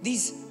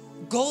 These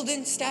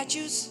golden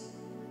statues,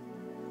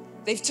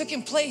 they've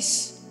taken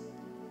place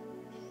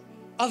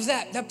of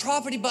that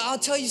property. But I'll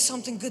tell you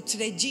something good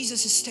today.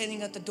 Jesus is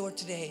standing at the door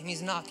today and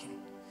he's knocking.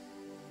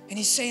 And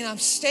he's saying, I'm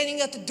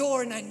standing at the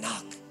door and I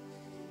knock.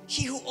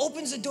 He who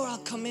opens the door, I'll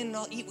come in and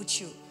I'll eat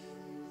with you.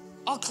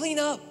 I'll clean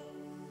up.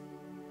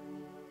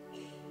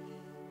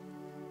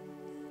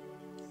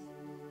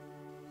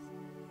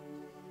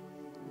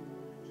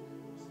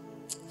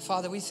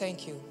 Father, we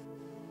thank you.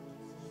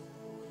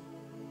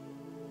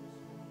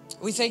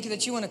 We thank you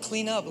that you want to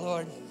clean up,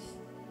 Lord.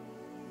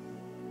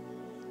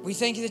 We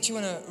thank you that you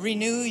want to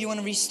renew, you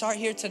want to restart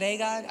here today,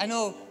 God. I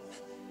know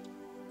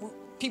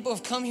people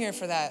have come here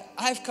for that.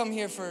 I've come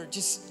here for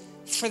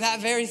that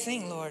very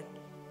thing, Lord.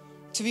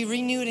 To be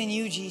renewed in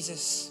you,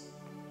 Jesus.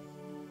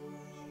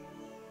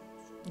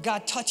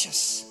 God, touch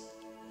us.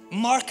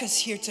 Mark us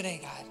here today,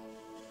 God.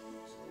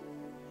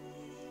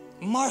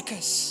 Mark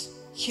us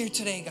here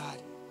today, God.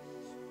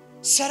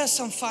 Set us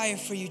on fire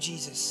for you,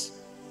 Jesus.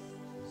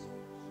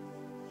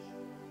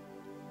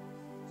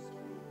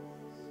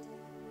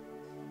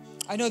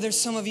 I know there's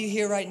some of you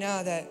here right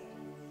now that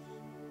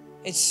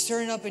it's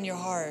stirring up in your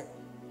heart.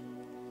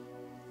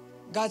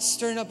 God's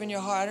stirring up in your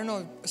heart. I don't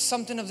know,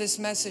 something of this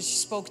message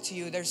spoke to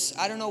you.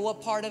 I don't know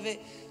what part of it,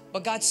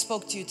 but God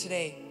spoke to you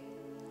today.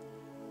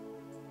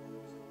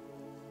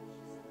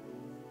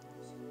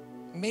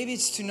 Maybe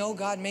it's to know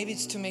God, maybe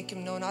it's to make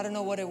Him known. I don't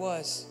know what it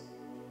was,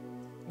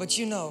 but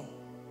you know.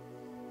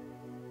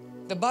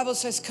 The Bible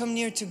says, come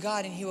near to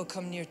God and He will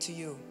come near to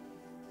you.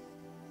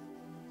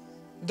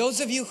 Those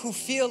of you who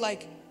feel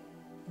like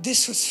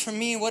this was for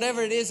me,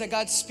 whatever it is that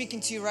God's speaking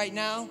to you right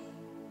now,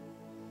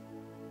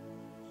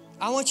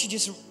 I want you to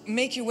just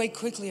make your way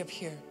quickly up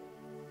here.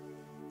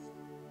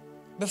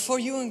 Before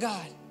you and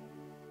God.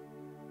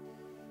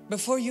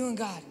 Before you and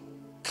God.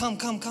 Come.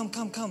 Come.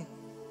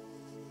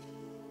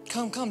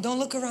 Don't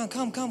look around.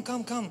 Come.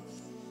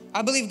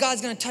 I believe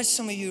God's going to touch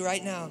some of you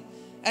right now.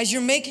 As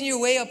you're making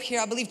your way up here,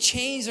 I believe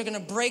chains are going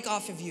to break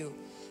off of you.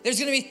 There's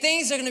going to be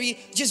things that are going to be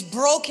just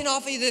broken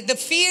off of you. The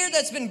fear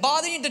that's been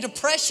bothering you, the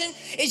depression,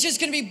 is just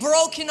going to be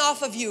broken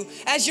off of you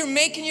as you're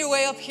making your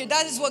way up here.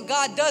 That is what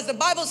God does. The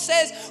Bible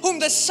says, whom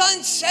the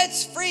Son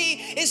sets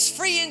free is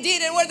free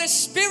indeed. And where the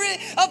Spirit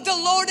of the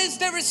Lord is,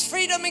 there is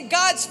freedom. And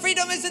God's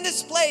freedom is in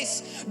this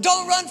place.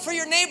 Don't run for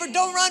your neighbor.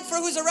 Don't run for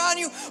who's around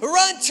you.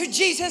 Run to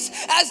Jesus.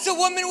 As the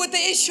woman with the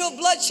issue of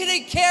blood, she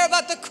didn't care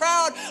about the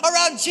crowd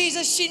around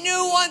Jesus. She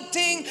knew one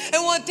thing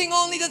and one thing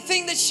only. The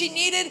thing that she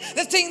needed,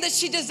 the thing that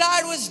she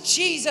desired was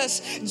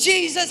Jesus.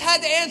 Jesus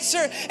had the answer,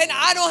 and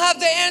I don't have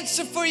the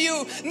answer for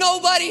you.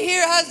 Nobody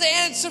here has the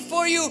answer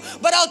for you,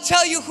 but I'll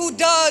tell you who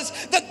does.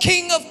 The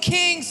King of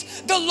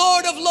Kings, the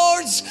Lord of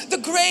Lords, the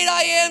great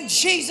I am,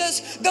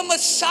 Jesus, the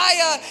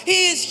Messiah.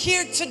 He is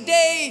here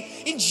today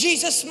in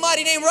Jesus'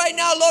 mighty name. Right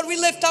now, Lord, we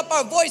lift up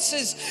our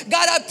voices.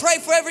 God, I pray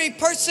for every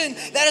person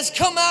that has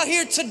come out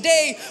here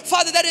today,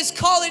 Father, that is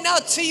calling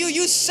out to you.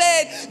 You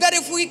said that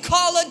if we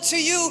call unto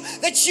you,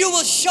 that you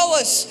will show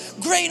us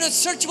great and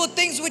unsearchable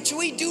things which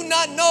we do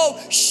not know.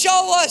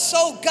 Show us,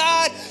 oh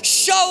God.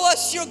 Show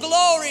us your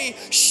glory.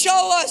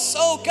 Show us,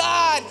 oh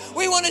God.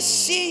 We want to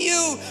see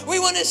you. We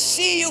want to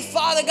see you,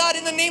 Father God.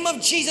 In the name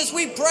of Jesus,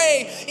 we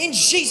pray. In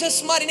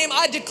Jesus' mighty name,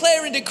 I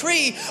declare and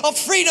decree of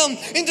freedom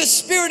in the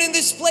Spirit in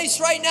this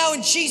place right now.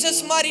 In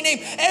Jesus' mighty name,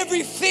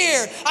 every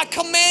fear, I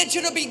command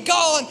you to be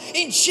gone.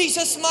 In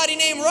Jesus' mighty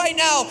name right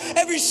now,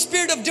 every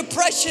spirit of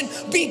depression,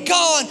 be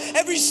gone.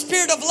 Every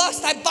spirit of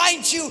lust, I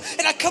bind you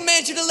and I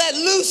command you to let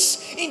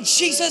loose. In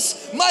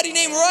Jesus' mighty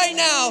name right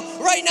now,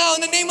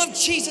 in the name of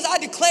Jesus, I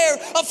declare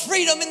a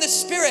freedom in the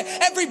Spirit.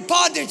 Every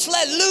bondage,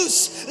 let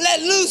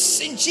loose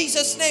in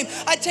Jesus' name.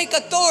 I take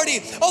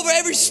authority over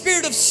every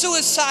spirit of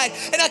suicide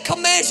and I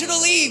command you to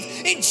leave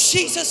in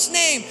Jesus'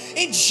 name.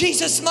 In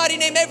Jesus' mighty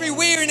name, every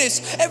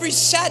weariness, every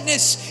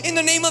sadness, in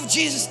the name of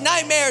Jesus,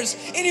 nightmares.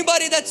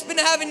 Anybody that's been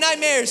having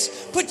nightmares,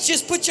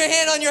 just put your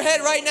hand on your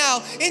head right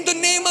now. In the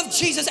name of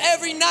Jesus,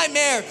 every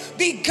nightmare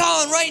be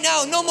gone right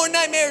now. No more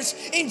nightmares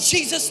in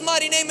Jesus'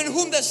 mighty name. In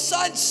whom the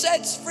Son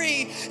sets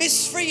free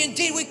is free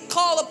indeed. We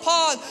call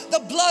upon the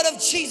blood of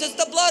Jesus,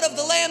 the blood of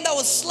the Lamb that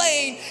was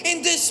slain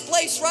in this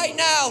place right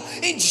now.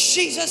 In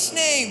Jesus'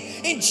 name.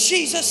 In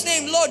Jesus'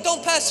 name. Lord,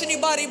 don't pass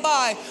anybody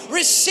by.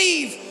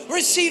 Receive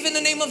in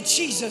the name of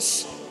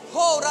Jesus.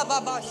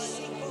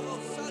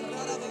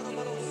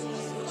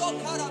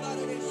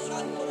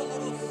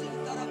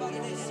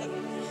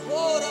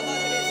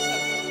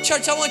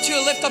 Church, I want you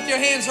to lift up your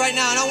hands right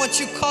now and I want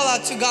you to call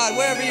out to God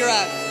wherever you're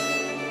at.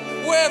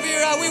 Wherever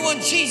you're at, we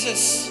want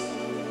Jesus.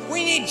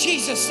 We need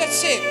Jesus.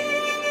 That's it.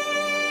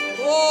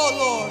 Oh,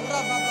 Lord.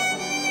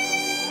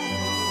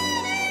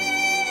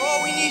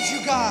 Oh, we need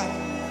you, God.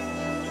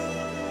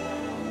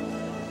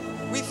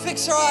 We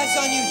fix our eyes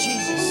on you,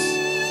 Jesus.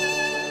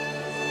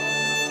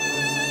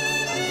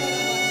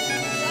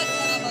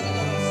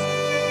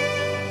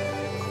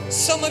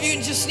 Some of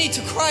you just need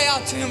to cry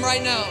out to Him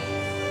right now.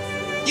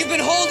 You've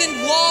been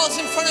holding walls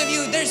in front of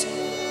you.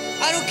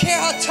 I don't care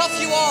how tough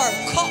you are.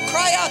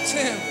 Cry out to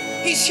Him.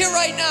 He's here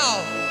right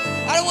now.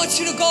 I don't want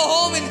you to go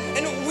home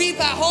and weep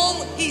at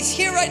home. He's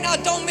here right now.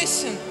 Don't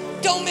miss Him.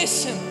 Don't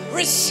miss Him.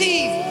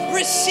 Receive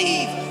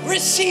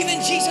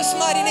in Jesus'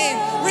 mighty name.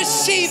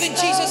 Receive in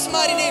Jesus'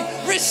 mighty name.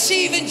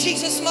 Receive in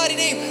Jesus' mighty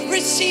name.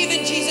 Receive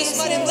in Jesus'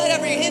 mighty name. Let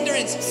every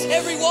hindrance,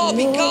 every wall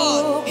be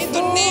gone. In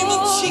the name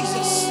of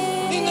Jesus.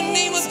 In the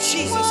name of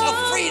Jesus. Of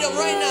freedom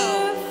right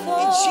now.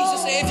 In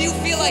Jesus' name. If you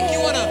feel like you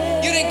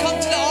didn't come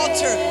to the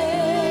altar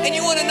and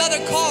you want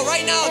another call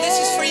right now, this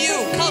is for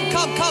you. Come.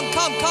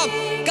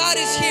 God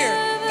is here.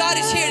 God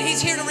is here and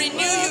He's here to renew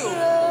you.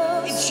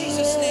 In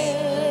Jesus' name.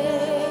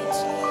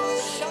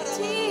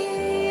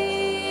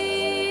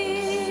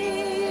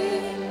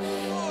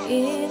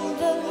 In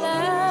the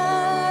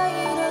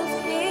light of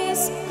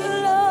His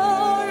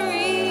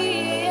glory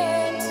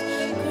and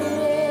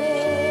grace,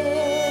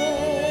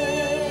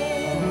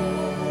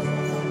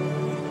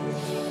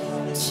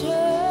 turn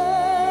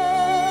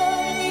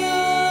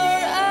your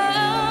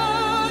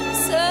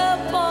eyes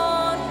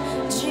upon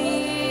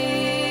Jesus.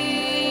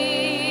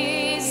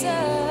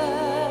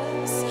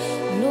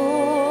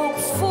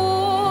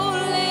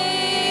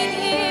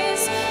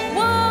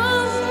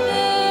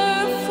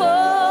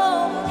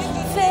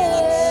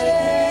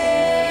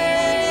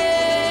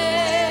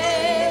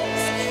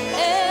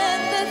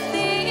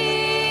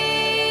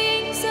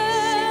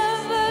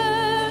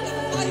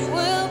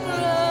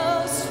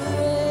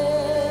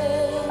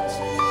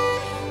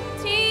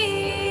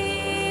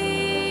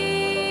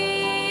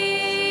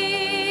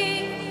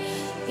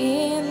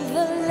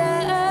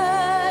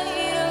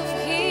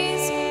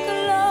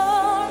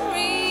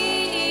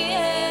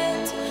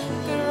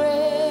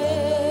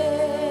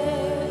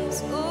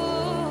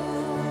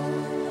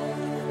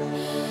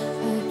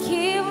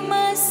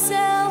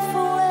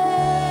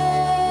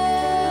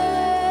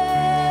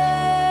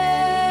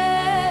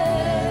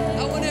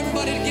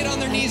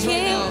 knees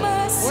right now.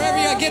 Wherever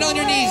you're at, get on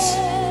your knees.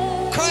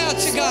 Cry out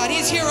to God.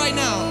 He's here right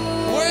now.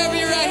 Wherever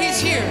you're at, He's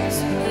here.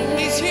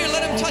 He's here.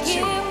 Let Him touch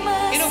you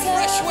in a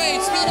fresh way.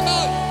 It's not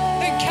about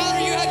the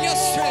encounter you had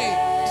yesterday.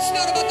 It's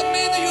not about the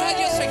man that you had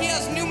yesterday. He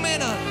has new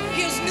manna.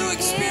 He has new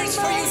experience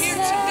for you here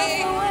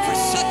today. For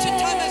such a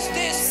time as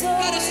this,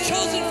 God has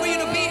chosen for you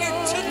to be here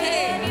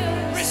today.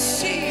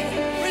 Receive.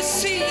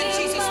 Receive in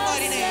Jesus'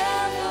 mighty name.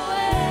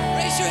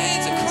 Raise your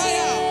hands and cry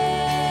out.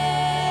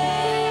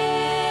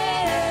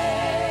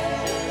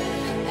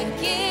 I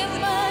give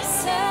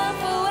myself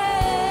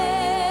away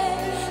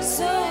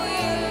so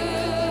you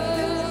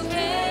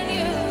can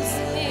use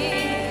me.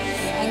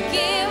 I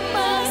give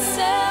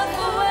myself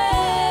away.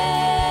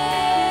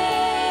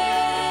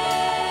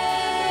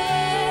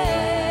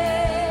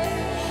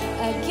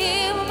 I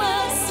give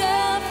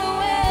myself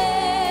away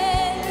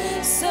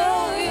so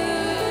you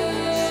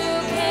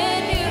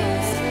can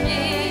use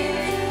me.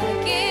 I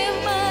give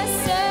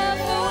myself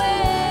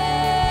away.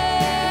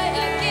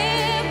 I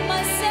give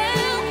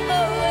myself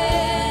away.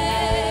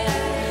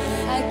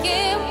 I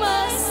give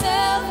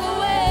myself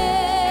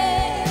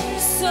away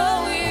so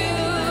you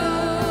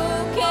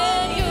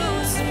can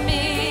use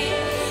me.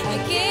 I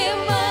give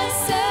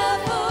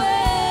myself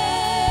away.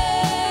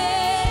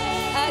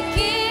 I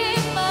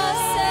give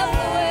myself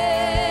away.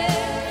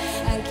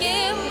 I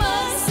give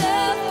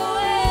myself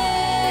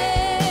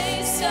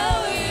away so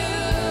you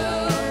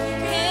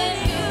can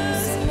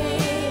use me.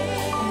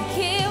 I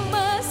give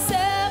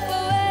myself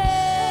away.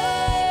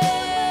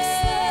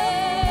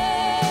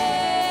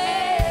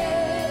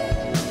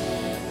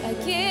 I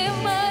give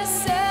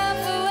myself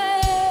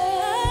away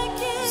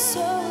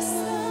so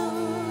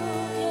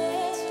you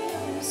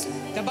can use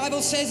me. The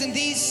Bible says, and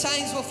these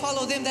signs will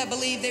follow them that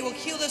believe. They will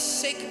heal the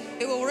sick.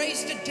 They will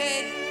raise the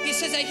dead. He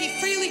says that He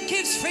freely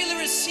gives, freely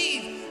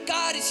receives.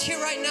 God is here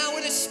right now.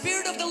 Where the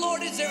Spirit of the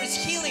Lord is, there is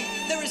healing.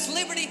 There is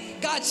liberty.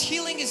 God's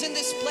healing is in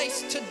this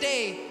place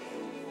today.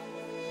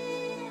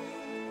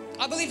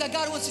 I believe that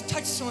God wants to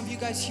touch some of you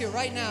guys here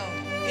right now,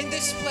 in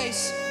this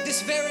place,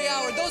 this very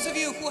hour. Those of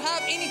you who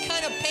have any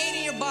kind of pain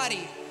in your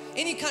body,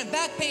 any kind of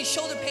back pain,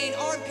 shoulder pain,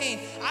 arm pain,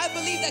 I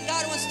believe that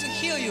God wants to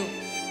heal you.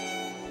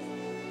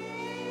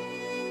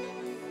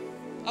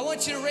 I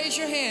want you to raise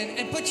your hand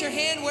and put your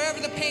hand wherever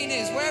the pain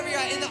is, wherever you're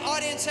at, in the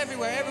audience,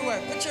 everywhere.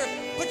 Put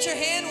your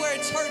hand where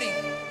it's hurting.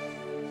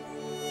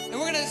 And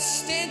we're gonna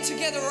stand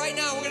together right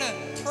now. We're gonna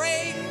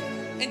pray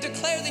and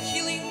declare the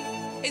healing.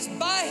 It's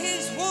by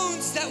His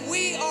wounds that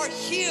we are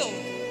healed.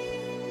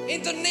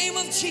 In the name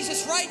of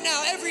Jesus, right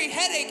now, every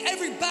headache,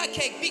 every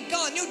backache be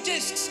gone. New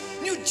discs,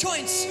 new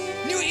joints,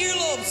 new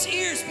earlobes,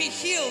 ears be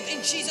healed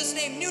in Jesus'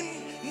 name. New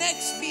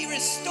necks be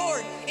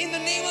restored in the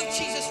name of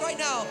Jesus right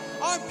now.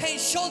 Arm pain,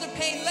 shoulder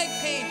pain, leg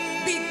pain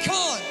be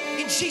gone.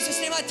 In Jesus'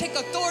 name, I take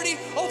authority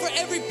over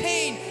every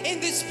pain in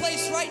this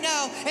place right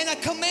now, and I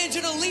command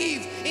you to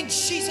leave in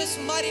Jesus'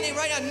 mighty name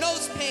right now.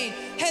 Nose pain,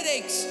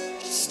 headaches,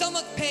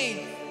 stomach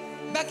pain,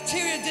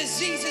 bacteria,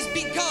 diseases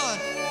be gone.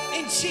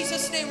 In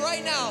Jesus' name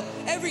right now,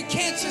 every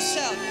cancer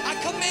cell, I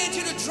command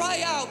you to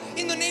dry out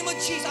in the name of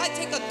Jesus. I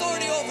take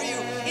authority over you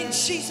in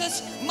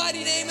Jesus'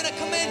 mighty name, and I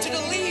command you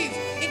to leave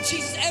in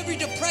Jesus. Every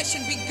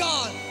depression be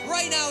gone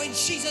right now in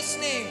Jesus'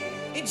 name.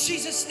 In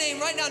Jesus' name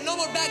right now, no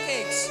more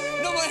backaches,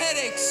 no more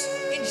headaches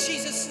in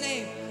Jesus'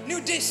 name. New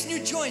discs,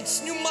 new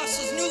joints, new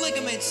muscles, new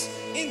ligaments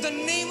in the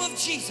name of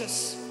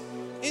Jesus.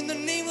 In the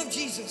name of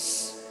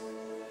Jesus.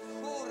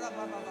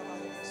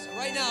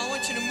 Right now, I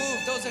want you to move.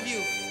 Those of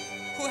you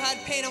who had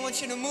pain, I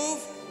want you to move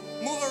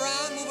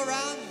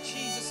around.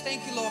 Jesus,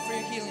 thank you, Lord, for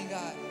your healing,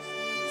 God.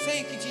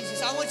 Thank you,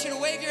 Jesus. I want you to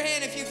wave your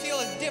hand if you feel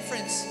a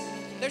difference.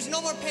 There's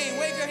no more pain.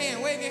 Wave your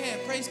hand, wave your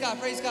hand. Praise God,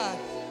 praise God.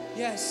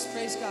 Yes,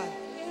 praise God.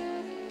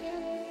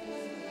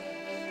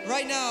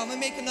 Right now, I'm gonna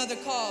make another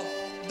call.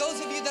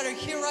 Those of you that are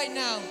here right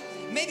now,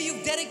 maybe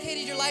you've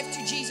dedicated your life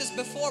to Jesus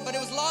before, but it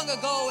was long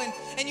ago,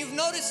 and you've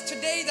noticed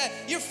today that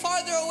you're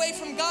farther away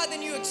from God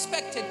than you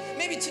expected.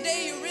 Maybe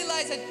today you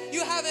realize that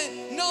you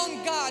haven't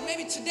known God.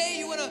 Maybe today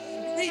you want to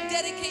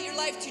rededicate your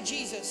life to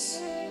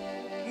Jesus.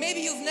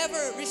 Maybe you've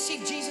never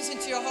received Jesus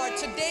into your heart.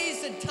 Today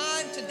is the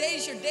time,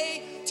 today's your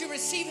day to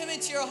receive Him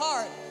into your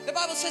heart. The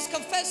Bible says,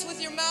 confess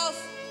with your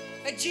mouth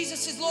that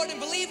Jesus is Lord and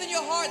believe in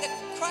your heart that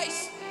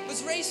Christ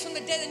was raised from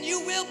the dead, and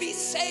you will be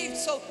saved.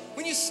 So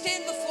when you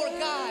stand before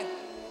God,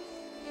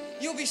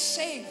 you'll be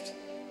saved.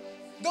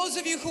 Those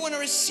of you who want to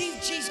receive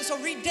Jesus or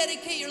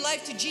rededicate your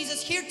life to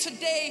Jesus here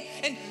today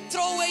and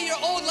throw away your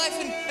old life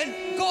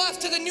and go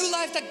after the new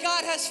life that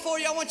God has for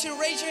you, I want you to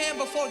raise your hand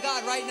before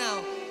God right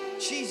now.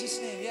 Jesus'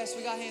 name. Yes,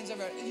 we got hands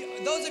everywhere.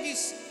 Those of you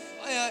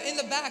in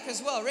the back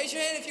as well, raise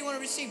your hand if you want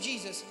to receive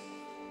Jesus.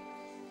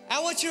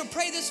 I want you to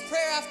pray this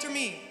prayer after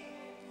me.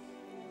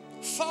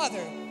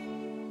 Father,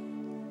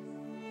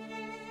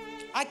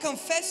 I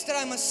confess that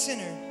I'm a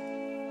sinner.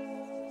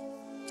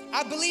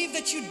 I believe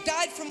that you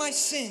died for my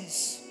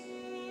sins.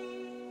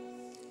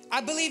 I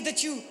believe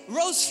that you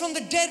rose from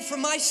the dead for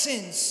my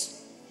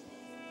sins.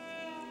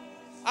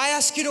 I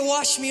ask you to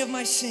wash me of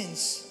my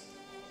sins.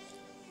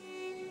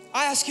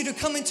 I ask you to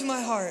come into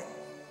my heart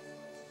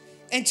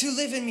and to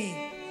live in me.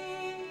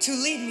 to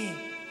lead me.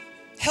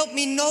 Help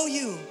me know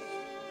you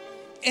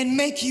and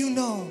make you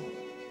known.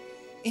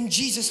 In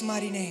Jesus'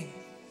 mighty name.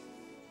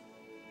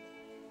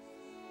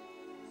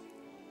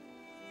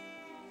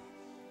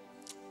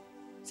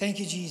 Thank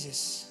you,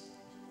 Jesus.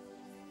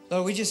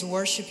 Lord, we just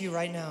worship you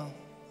right now.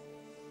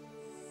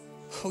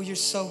 Oh, you're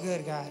so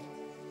good, God.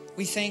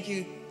 We thank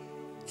you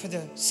for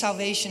the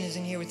salvation is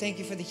in here. We thank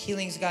you for the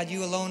healings, God.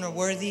 You alone are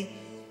worthy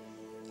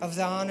of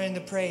the honor and the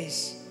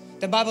praise.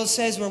 The Bible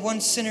says where one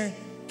sinner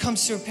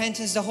comes to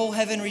repentance, the whole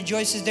heaven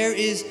rejoices. There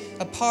is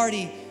a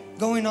party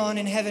going on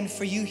in heaven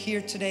for you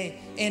here today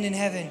and in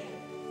heaven.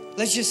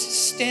 Let's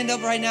just stand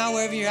up right now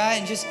wherever you're at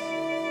and just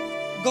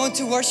go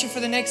into worship for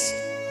the next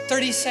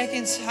 30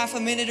 seconds, half a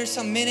minute or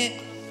some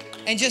minute,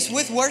 and just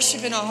with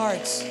worship in our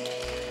hearts,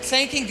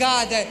 thanking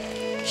God that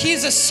He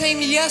is the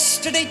same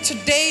yesterday,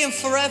 today, and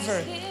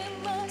forever.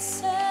 Give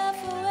myself